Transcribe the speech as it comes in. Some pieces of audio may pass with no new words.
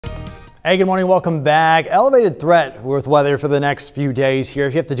Hey, good morning. Welcome back. Elevated threat with weather for the next few days here.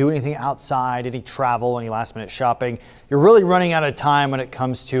 If you have to do anything outside, any travel, any last minute shopping, you're really running out of time when it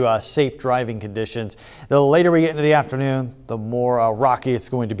comes to safe driving conditions. The later we get into the afternoon, the more rocky it's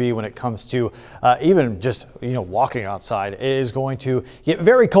going to be when it comes to even just, walking outside. It is going to get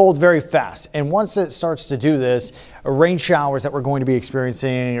very cold very fast. And once it starts to do this, rain showers that we're going to be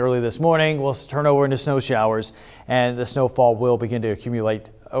experiencing early this morning will turn over into snow showers, and the snowfall will begin to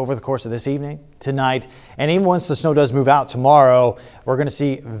accumulate over the course of this evening, tonight, and even once the snow does move out tomorrow, we're going to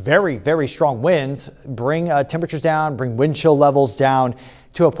see very, very strong winds bring temperatures down, bring wind chill levels down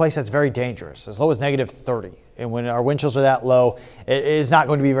to a place that's very dangerous, as low as -30. And when our wind chills are that low, it is not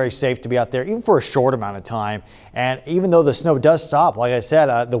going to be very safe to be out there, even for a short amount of time. And even though the snow does stop, like I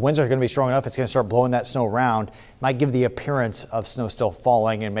said, the winds are going to be strong enough, it's going to start blowing that snow around. Might give the appearance of snow still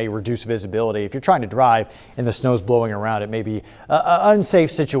falling and may reduce visibility. If you're trying to drive and the snow's blowing around, it may be an unsafe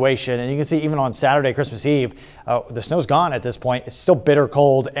situation. And you can see even on Saturday, Christmas Eve, the snow's gone at this point. It's still bitter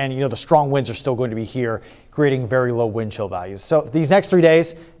cold, and the strong winds are still going to be here, creating very low wind chill values. So these next 3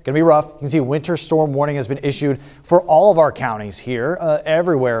 days, going to be rough. You can see a winter storm warning has been issued for all of our counties here.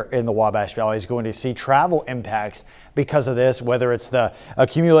 Everywhere in the Wabash Valley is going to see travel impacts because of this, whether it's the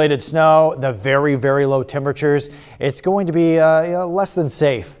accumulated snow, the very, very low temperatures. It's going to be less than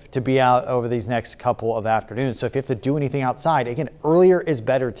safe to be out over these next couple of afternoons. So if you have to do anything outside, again, earlier is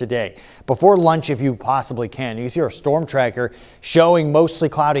better today. Before lunch, if you possibly can. You see our storm tracker showing mostly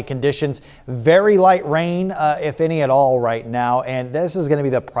cloudy conditions, very light rain, if any at all right now. And this is going to be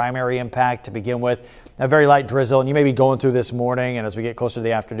the primary impact to begin with. A very light drizzle, and you may be going through this morning and as we get closer to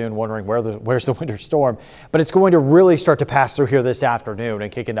the afternoon wondering where's the winter storm, but it's going to really start to pass through here this afternoon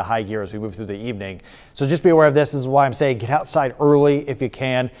and kick into high gear as we move through the evening. So just be aware of this. This is why I'm saying get outside early if you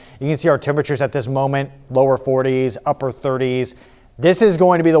can. You can see our temperatures at this moment, lower 40s, upper 30s. This is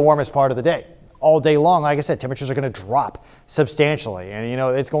going to be the warmest part of the day. All day long, like I said, temperatures are going to drop substantially. And,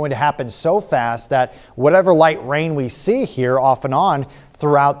 it's going to happen so fast that whatever light rain we see here off and on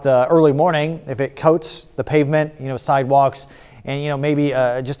throughout the early morning, if it coats the pavement, sidewalks, and, maybe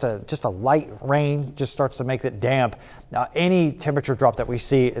just a light rain just starts to make it damp, any temperature drop that we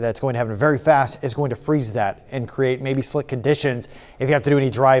see that's going to happen very fast is going to freeze that and create maybe slick conditions if you have to do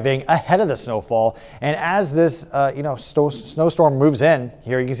any driving ahead of the snowfall. And as this, snowstorm moves in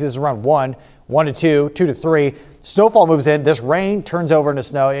here, you can see this is around 1 to 2, 2 to 3. Snowfall moves in. This rain turns over into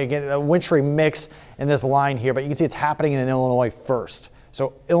snow. Again, a wintry mix in this line here, but you can see it's happening in Illinois first.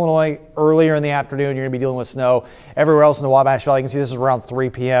 So Illinois, earlier in the afternoon, you're going to be dealing with snow. Everywhere else in the Wabash Valley, you can see this is around 3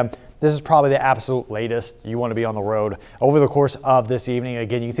 p.m. This is probably the absolute latest you want to be on the road over the course of this evening.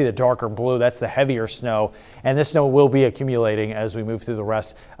 Again, you can see the darker blue. That's the heavier snow. And this snow will be accumulating as we move through the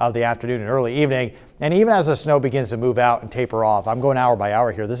rest of the afternoon and early evening. And even as the snow begins to move out and taper off, I'm going hour by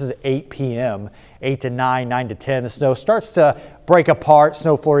hour here. This is 8 p.m., 8 to 9, 9 to 10. The snow starts to break apart.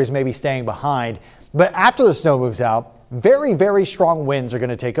 Snow flurries may be staying behind. But after the snow moves out, very, very strong winds are going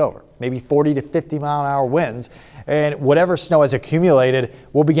to take over, maybe 40 to 50 mile an hour winds, and whatever snow has accumulated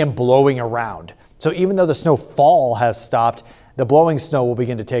will begin blowing around. So even though the snowfall has stopped, the blowing snow will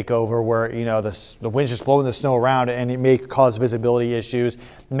begin to take over where, the wind's just blowing the snow around, and it may cause visibility issues,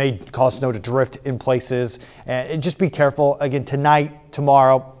 it may cause snow to drift in places. And just be careful. Again, tonight,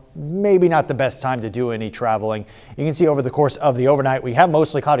 tomorrow, maybe not the best time to do any traveling. You can see over the course of the overnight, we have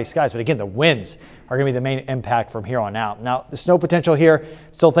mostly cloudy skies, but again, the winds are going to be the main impact from here on out. Now, the snow potential here,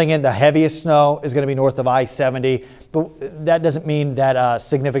 still thinking the heaviest snow is going to be north of I-70, but that doesn't mean that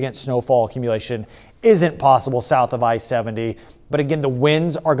significant snowfall accumulation isn't possible south of I-70. But again, the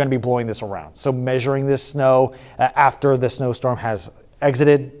winds are going to be blowing this around. So measuring this snow after the snowstorm has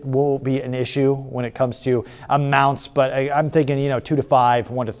exited will be an issue when it comes to amounts, but I'm thinking, 2 to 5,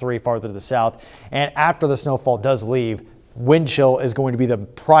 1 to 3 farther to the south. And after the snowfall does leave, wind chill is going to be the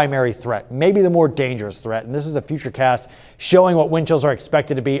primary threat, maybe the more dangerous threat. And this is a futurecast showing what wind chills are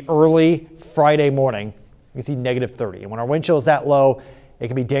expected to be early Friday morning. You see -30. And when our wind chill is that low, it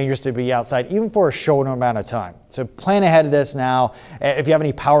can be dangerous to be outside even for a short amount of time. So plan ahead of this now. If you have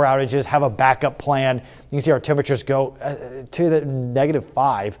any power outages, have a backup plan. You can see our temperatures go to the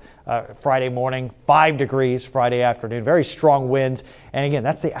 -5 Friday morning, 5 degrees Friday afternoon, very strong winds. And again,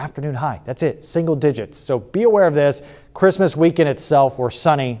 that's the afternoon high. That's it, single digits. So be aware of this. Christmas weekend itself, we're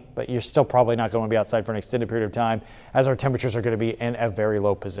sunny, but you're still probably not going to be outside for an extended period of time as our temperatures are going to be in a very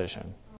low position.